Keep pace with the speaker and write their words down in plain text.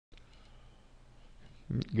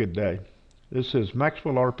Good day. This is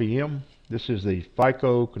Maxwell RPM. This is the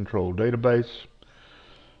FICO control database.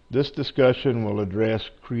 This discussion will address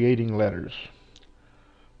creating letters.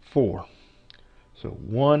 4. So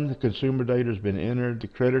 1, the consumer data has been entered, the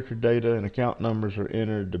creditor data and account numbers are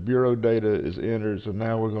entered, the bureau data is entered, so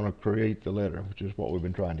now we're going to create the letter, which is what we've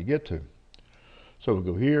been trying to get to. So we'll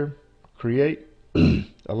go here, create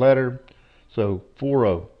a letter. So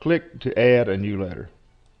 4.0, click to add a new letter.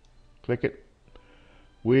 Click it.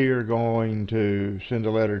 We are going to send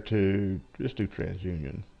a letter to, just do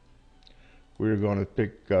TransUnion. We're going to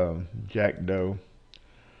pick Jack Doe.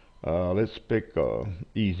 Let's pick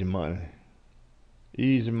Easy Money.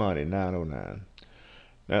 Easy Money 909.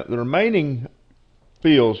 Now the remaining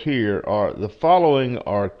fields here are the following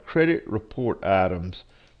are credit report items.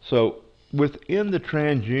 So within the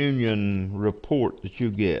TransUnion report that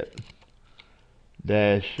you get,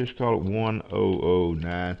 just call it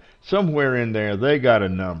 1009. Somewhere in there they got a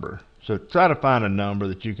number. So try to find a number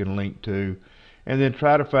that you can link to, and then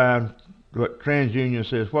try to find what TransUnion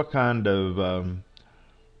says. What kind of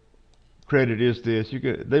credit is this?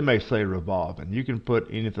 They may say revolving. You can put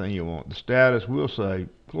anything you want. The status will say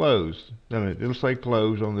closed. I mean, it'll say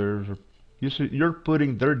closed on theirs. You're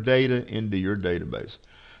putting their data into your database.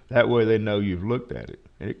 That way they know you've looked at it.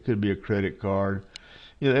 It could be a credit card.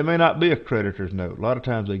 It may not be a creditor's note. A lot of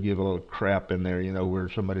times they give a little crap in there, where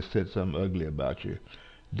somebody said something ugly about you.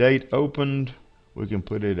 Date opened, we can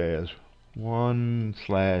put it as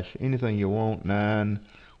 1/ anything you want, 9.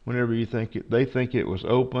 Whenever you think they think it was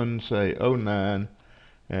open, say 09,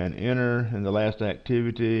 and enter. In the last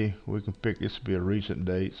activity, we can pick, this will be a recent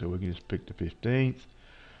date, so we can just pick the 15th.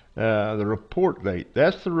 The report date,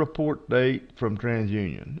 that's the report date from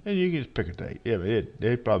TransUnion, and you can just pick a date. Yeah,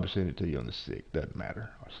 they probably send it to you on the 6th, doesn't matter,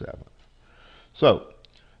 or 7th. So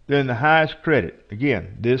then the highest credit,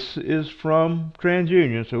 again, this is from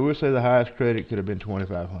TransUnion, so we'll say the highest credit could have been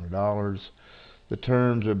 $2,500. The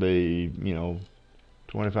terms would be,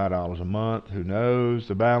 $25 a month. Who knows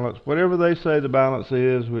the balance? Whatever they say the balance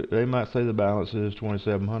is, they might say the balance is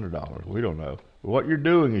 $2,700. We don't know. But what you're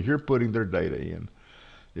doing is you're putting their data in.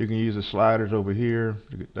 You can use the sliders over here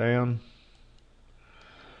to get down.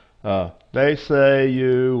 They say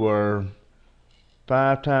you were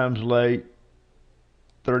 5 times late,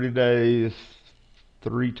 30 days,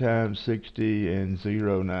 3 times 60, and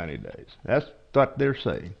 0 90 days. That's what they're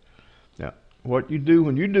saying. Now, what you do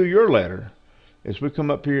when you do your letter is we come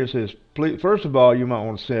up here and says, please, first of all, you might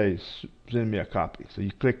want to say, send me a copy. So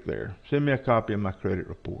you click there, send me a copy of my credit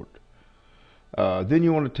report. Then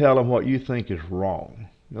you want to tell them what you think is wrong.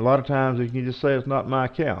 A lot of times you can just say it's not my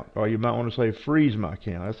account, or you might want to say freeze my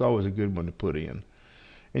account. That's always a good one to put in.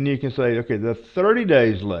 And you can say, okay, the 30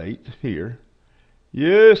 days late here,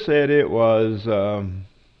 you said it was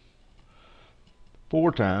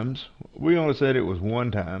 4 times. We only said it was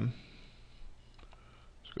 1 time.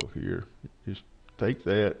 Let's go here. Just take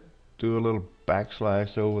that, do a little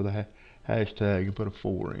backslash over the hashtag and put a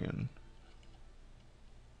 4 in.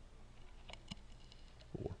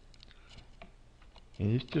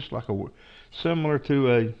 And it's just like similar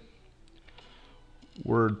to a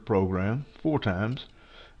Word program, 4 times.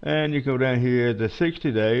 And you go down here, the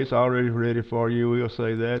 60 days already ready for you. We'll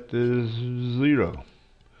say that is 0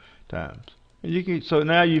 times. And you can, so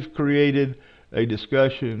now you've created a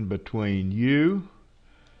discussion between you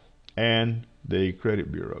and the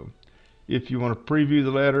credit bureau. If you want to preview the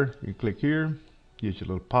letter, you click here, get your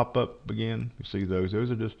little pop-up again. You see those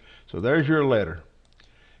are just, so there's your letter.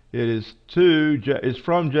 It is it's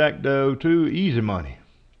from Jack Doe to Easy Money.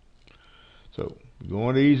 So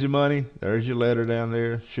going to Easy Money, there's your letter down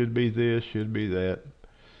there. Should be this, should be that.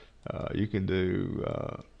 You can do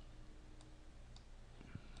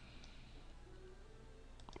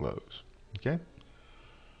close. Okay.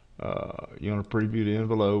 You want to preview the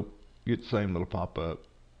envelope, get the same little pop-up.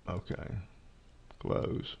 Okay.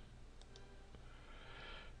 Close.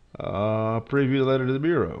 Preview the letter to the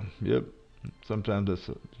bureau. Yep. Sometimes that's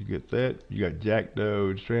you get that. You got Jack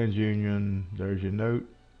Doe, TransUnion. There's your note,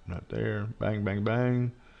 right there. Bang, bang,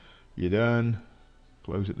 bang. You're done.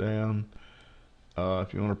 Close it down.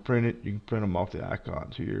 If you want to print it, you can print them off the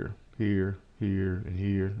icons here, here, here, and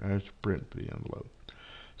here. There's the print for the envelope.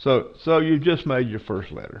 So you've just made your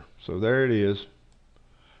first letter. So there it is.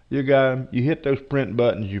 You got them. You hit those print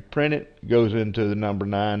buttons. You print it. It goes into the number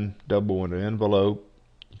 9 double window envelope.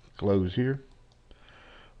 Close here.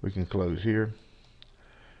 We can close here,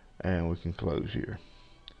 and we can close here.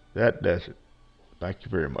 That does it. Thank you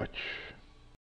very much.